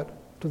prophet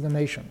to the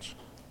nations.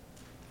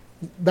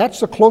 That's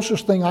the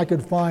closest thing I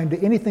could find to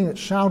anything that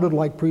sounded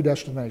like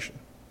predestination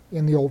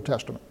in the Old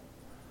Testament.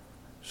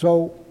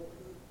 So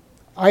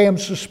I am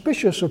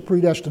suspicious of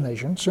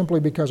predestination simply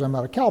because I'm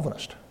not a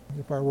Calvinist.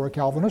 If I were a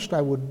Calvinist,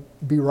 I would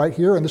be right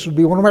here, and this would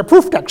be one of my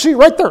proof texts. See,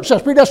 right there, it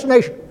says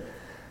predestination.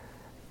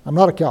 I'm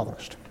not a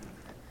Calvinist.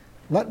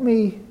 Let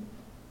me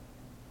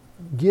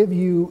give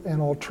you an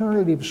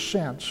alternative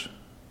sense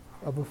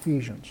of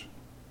Ephesians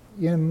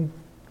in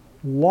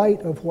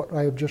light of what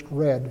I have just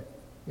read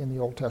in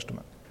the Old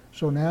Testament.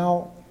 So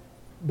now,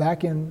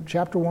 back in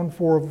chapter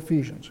 1:4 of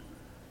Ephesians,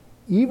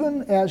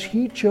 even as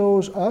he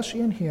chose us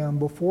in him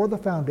before the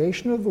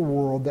foundation of the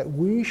world, that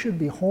we should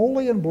be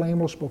holy and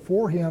blameless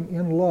before him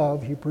in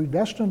love, he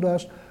predestined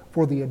us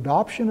for the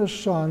adoption as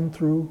son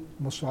through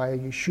Messiah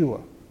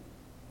Yeshua.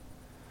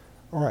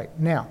 All right,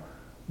 now,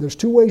 there's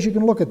two ways you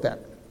can look at that.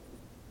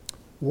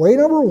 Way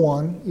number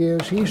one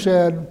is he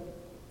said,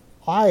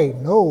 I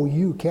know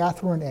you,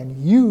 Catherine, and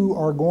you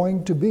are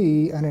going to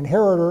be an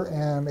inheritor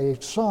and a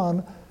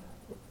son,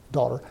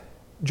 daughter,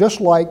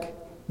 just like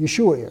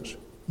Yeshua is.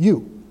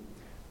 You.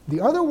 The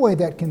other way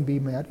that can be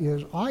met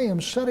is I am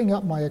setting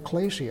up my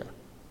ecclesia,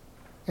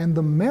 and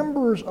the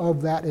members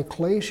of that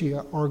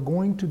ecclesia are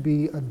going to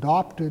be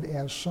adopted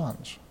as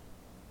sons.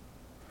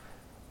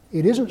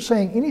 It isn't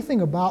saying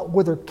anything about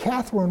whether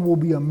Catherine will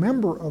be a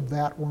member of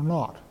that or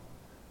not.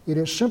 It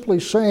is simply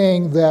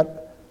saying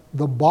that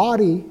the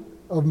body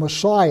of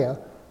Messiah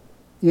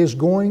is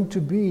going to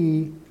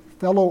be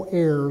fellow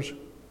heirs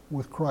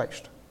with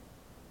Christ.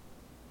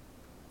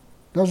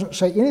 Doesn't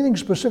say anything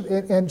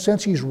specific, and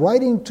since he's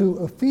writing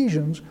to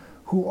Ephesians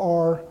who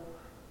are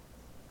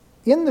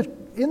in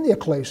the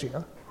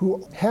ecclesia,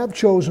 who have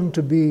chosen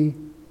to be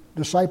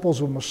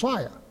disciples of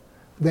Messiah,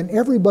 then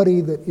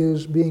everybody that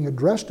is being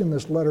addressed in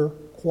this letter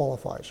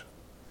qualifies.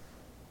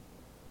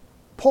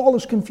 Paul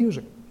is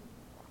confusing.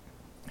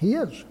 He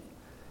is.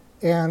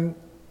 And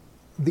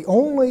the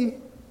only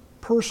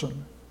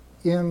person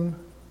in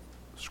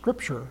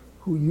Scripture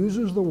who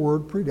uses the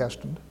word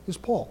predestined is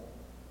Paul.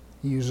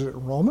 He uses it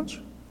in Romans,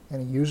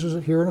 and he uses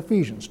it here in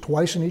Ephesians,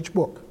 twice in each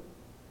book.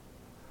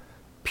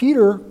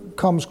 Peter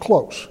comes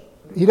close.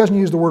 He doesn't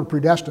use the word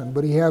predestined,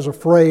 but he has a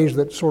phrase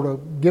that sort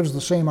of gives the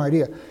same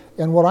idea.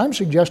 And what I'm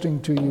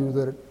suggesting to you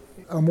that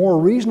a more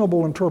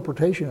reasonable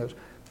interpretation is,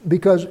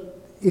 because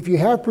if you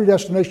have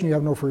predestination, you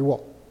have no free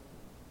will.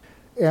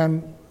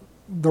 And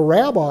the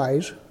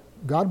rabbis,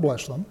 God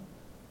bless them,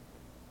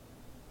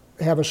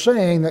 have a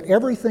saying that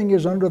everything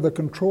is under the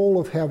control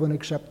of heaven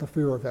except the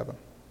fear of heaven.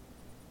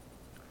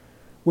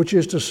 Which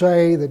is to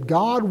say that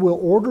God will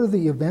order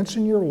the events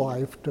in your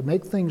life to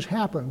make things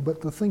happen,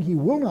 but the thing he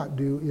will not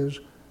do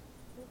is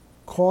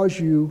cause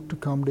you to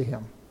come to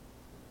him.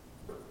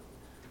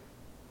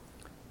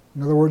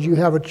 In other words, you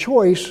have a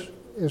choice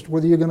as to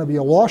whether you're going to be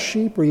a lost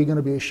sheep or you're going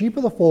to be a sheep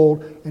of the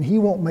fold, and he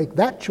won't make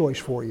that choice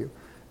for you.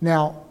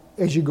 Now,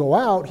 as you go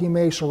out, he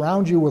may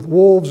surround you with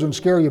wolves and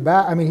scare you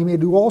back. I mean, he may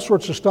do all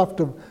sorts of stuff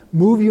to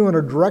move you in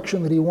a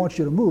direction that he wants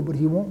you to move, but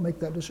he won't make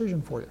that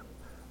decision for you.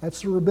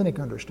 That's the rabbinic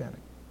understanding.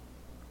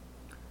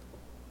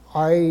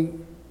 I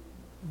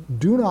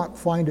do not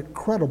find it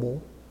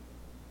credible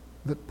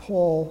that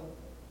Paul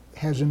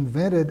has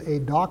invented a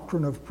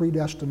doctrine of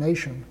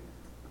predestination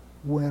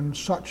when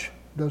such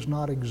does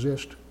not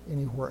exist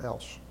anywhere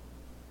else.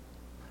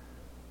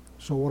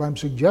 So what I'm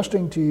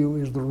suggesting to you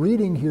is the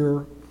reading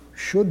here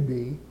should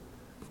be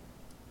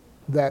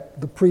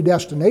that the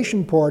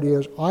predestination part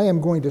is, I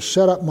am going to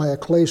set up my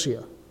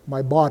ecclesia,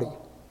 my body,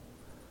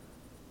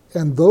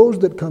 and those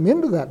that come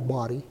into that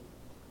body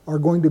are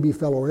going to be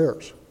fellow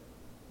heirs.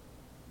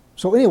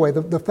 So anyway,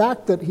 the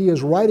fact that he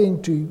is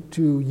writing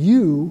to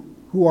you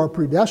who are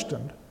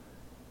predestined,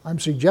 I'm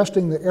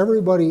suggesting that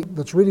everybody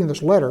that's reading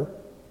this letter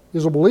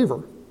is a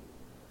believer,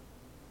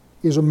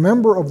 is a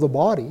member of the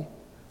body,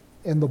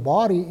 and the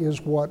body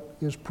is what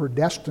is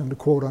predestined,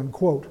 quote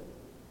unquote,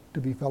 to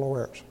be fellow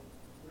heirs.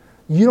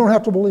 You don't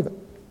have to believe it.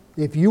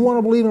 If you want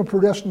to believe in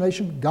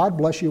predestination, God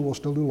bless you, we'll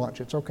still do lunch.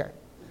 It's okay.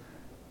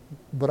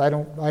 But I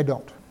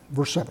don't.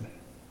 Verse 7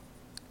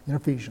 in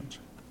Ephesians.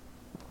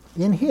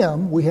 In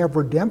him we have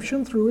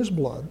redemption through his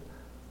blood,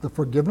 the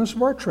forgiveness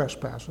of our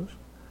trespasses,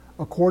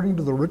 according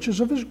to the riches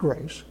of his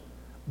grace,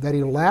 that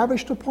he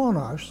lavished upon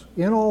us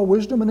in all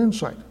wisdom and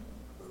insight.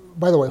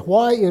 By the way,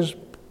 why is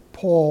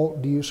Paul,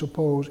 do you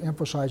suppose,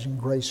 emphasizing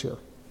grace here?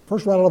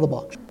 First, right out of the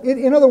box.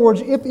 In other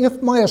words,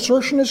 if my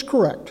assertion is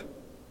correct,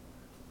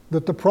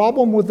 that the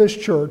problem with this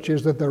church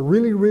is that they're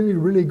really, really,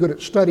 really good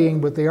at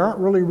studying, but they aren't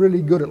really,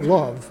 really good at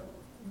love,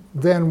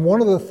 then one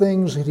of the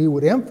things that he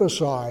would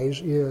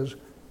emphasize is,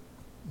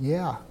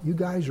 yeah, you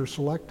guys are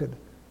selected.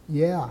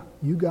 Yeah,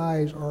 you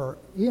guys are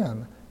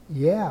in.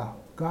 Yeah,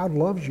 God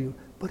loves you.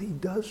 But he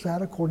does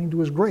that according to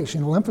his grace.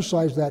 And he'll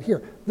emphasize that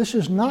here. This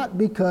is not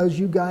because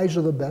you guys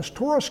are the best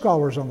Torah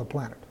scholars on the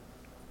planet.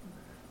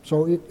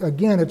 So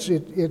again, it's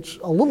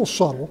a little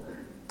subtle.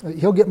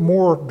 He'll get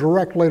more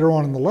direct later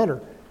on in the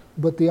letter.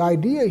 But the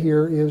idea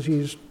here is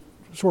he's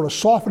sort of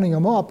softening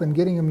them up and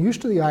getting them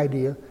used to the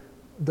idea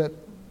that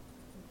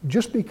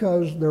just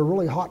because they're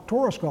really hot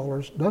Torah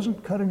scholars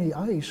doesn't cut any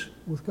ice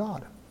with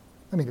God.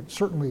 I mean, it's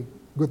certainly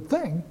a good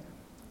thing,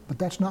 but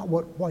that's not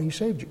why he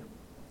saved you.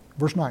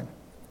 Verse 9.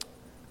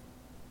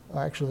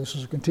 Actually, this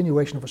is a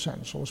continuation of a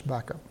sentence, so let's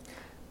back up.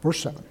 Verse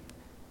 7.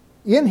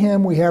 In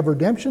him we have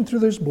redemption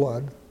through his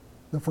blood,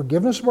 the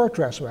forgiveness of our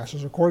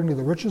trespasses, according to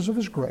the riches of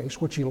his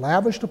grace, which he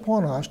lavished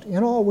upon us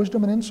in all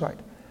wisdom and insight,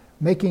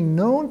 making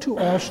known to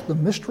us the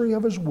mystery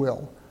of his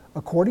will,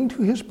 according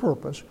to his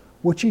purpose,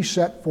 which he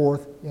set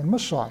forth in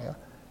Messiah,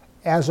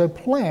 as a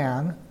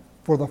plan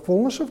for the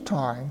fullness of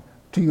time,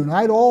 to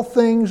unite all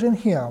things in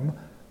him,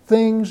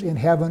 things in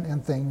heaven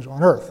and things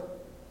on earth.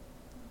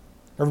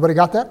 Everybody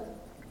got that?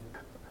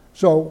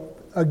 So,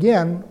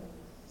 again,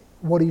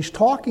 what he's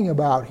talking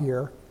about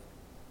here,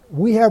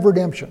 we have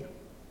redemption,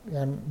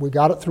 and we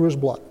got it through his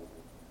blood.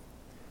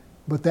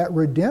 But that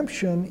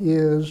redemption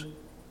is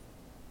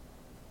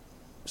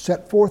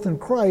set forth in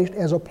Christ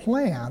as a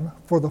plan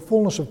for the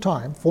fullness of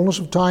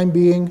time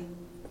being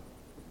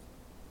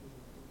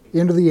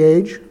end of the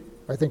age,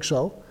 I think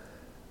so,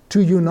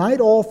 to unite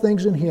all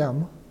things in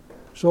him.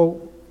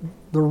 So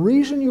the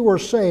reason you are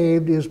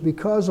saved is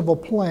because of a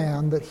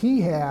plan that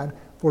he had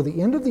for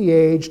the end of the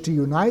age to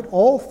unite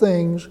all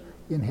things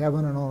in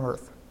heaven and on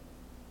earth.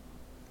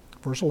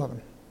 Verse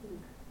 11.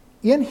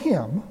 In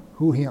him,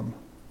 who him?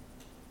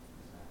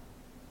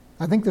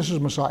 I think this is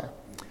Messiah.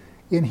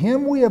 In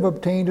him we have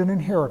obtained an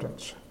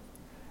inheritance,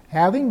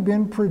 having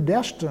been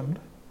predestined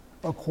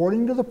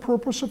according to the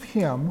purpose of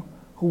him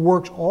who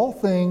works all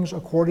things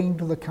according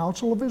to the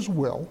counsel of his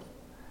will,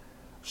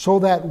 so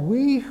that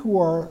we who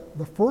are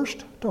the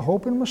first to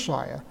hope in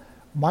Messiah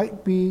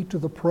might be to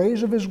the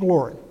praise of his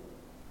glory.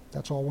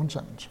 That's all one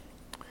sentence.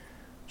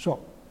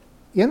 So,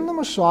 in the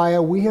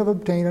Messiah we have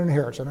obtained an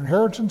inheritance. An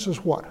inheritance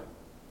is what?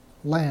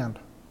 Land.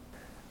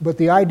 But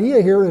the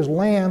idea here is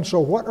land, so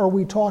what are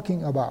we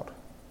talking about?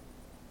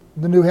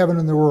 The new heaven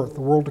and the earth,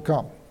 the world to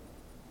come.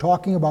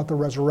 Talking about the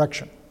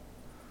resurrection.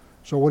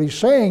 So what he's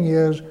saying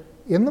is,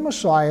 in the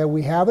Messiah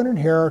we have an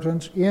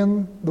inheritance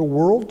in the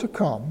world to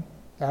come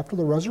after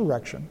the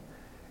resurrection,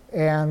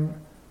 and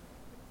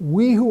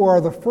we who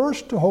are the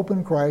first to hope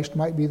in Christ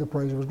might be the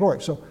praise of his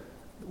glory. So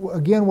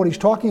again, what he's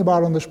talking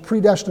about on this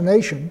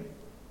predestination,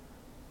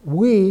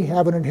 we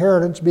have an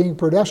inheritance being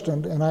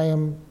predestined, and I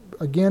am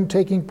again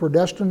taking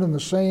predestined in the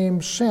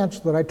same sense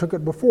that I took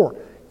it before.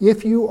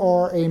 If you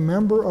are a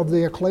member of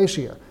the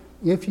ecclesia,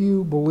 if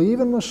you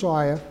believe in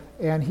Messiah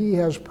and he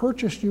has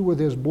purchased you with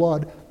his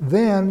blood,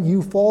 then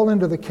you fall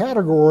into the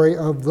category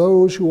of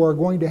those who are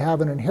going to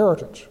have an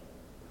inheritance.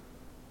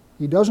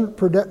 He doesn't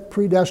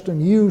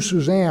predestine you,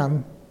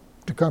 Suzanne,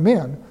 to come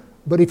in,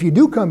 but if you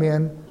do come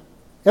in,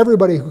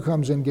 everybody who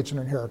comes in gets an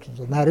inheritance,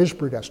 and that is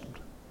predestined.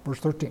 Verse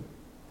 13.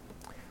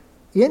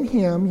 In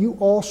him you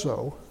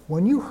also,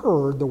 when you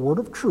heard the word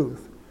of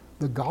truth,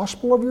 the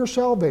gospel of your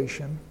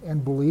salvation,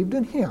 and believed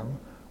in him,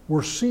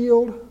 were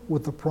sealed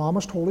with the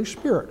promised Holy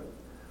Spirit,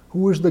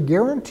 who is the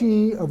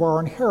guarantee of our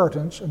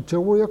inheritance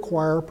until we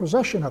acquire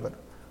possession of it,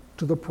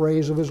 to the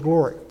praise of his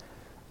glory.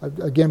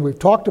 Again, we've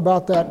talked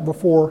about that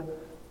before.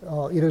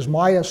 It is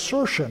my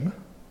assertion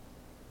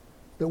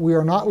that we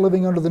are not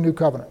living under the new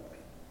covenant.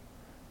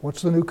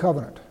 What's the new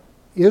covenant?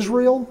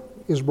 Israel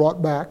is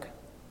brought back.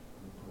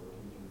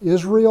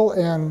 Israel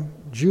and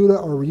Judah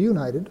are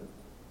reunited.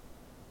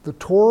 The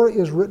Torah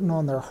is written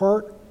on their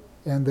heart,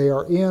 and they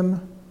are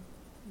in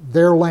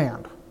their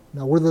land.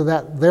 Now, whether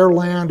their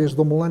land is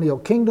the millennial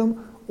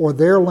kingdom or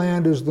their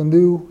land is the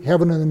new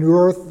heaven and the new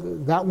earth,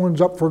 that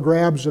one's up for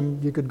grabs,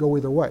 and you could go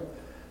either way.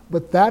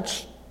 But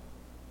that's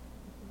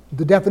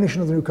the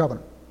definition of the new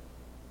covenant.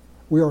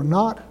 We are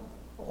not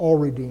all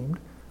redeemed.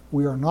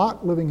 We are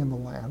not living in the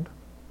land.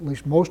 At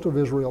least most of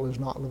Israel is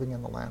not living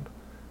in the land.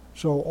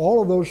 So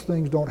all of those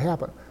things don't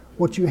happen.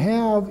 What you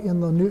have in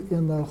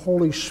the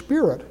Holy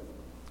Spirit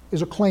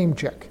is a claim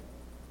check.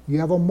 You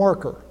have a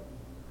marker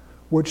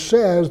which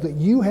says that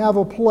you have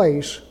a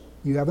place,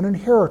 you have an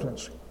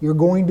inheritance, you're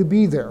going to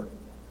be there.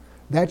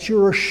 That's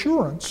your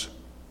assurance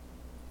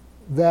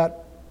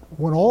that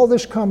when all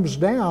this comes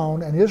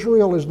down and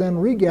Israel is then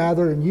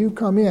regathered and you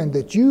come in,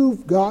 that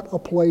you've got a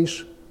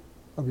place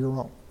of your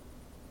own.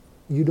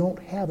 You don't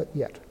have it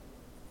yet.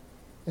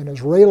 And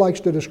as Ray likes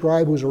to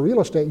describe, who's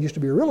used to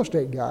be a real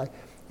estate guy,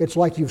 it's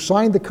like you've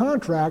signed the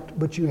contract,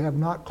 but you have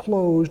not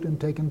closed and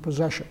taken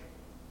possession.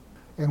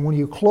 And when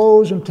you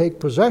close and take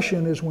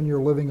possession is when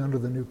you're living under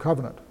the new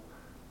covenant.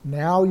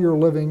 Now you're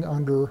living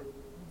under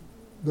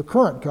the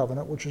current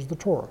covenant, which is the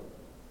Torah.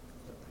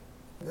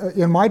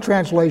 In my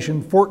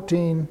translation,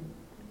 14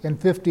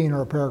 and 15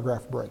 are a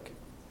paragraph break.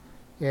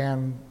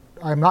 And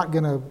I'm not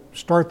going to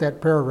start that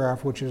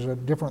paragraph, which is a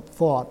different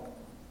thought,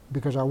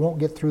 because I won't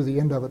get through the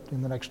end of it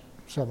in the next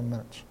 7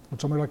 minutes.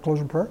 Would somebody like to close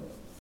in prayer?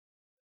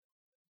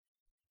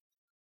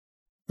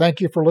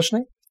 Thank you for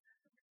listening.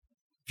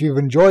 If you've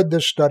enjoyed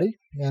this study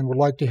and would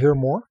like to hear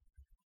more,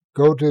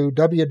 go to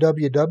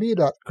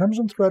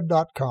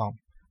www.crimsonthread.com.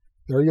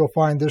 There you'll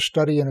find this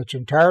study in its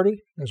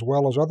entirety, as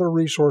well as other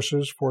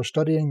resources for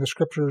studying the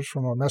Scriptures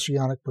from a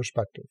Messianic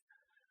perspective.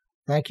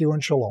 Thank you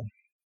and shalom.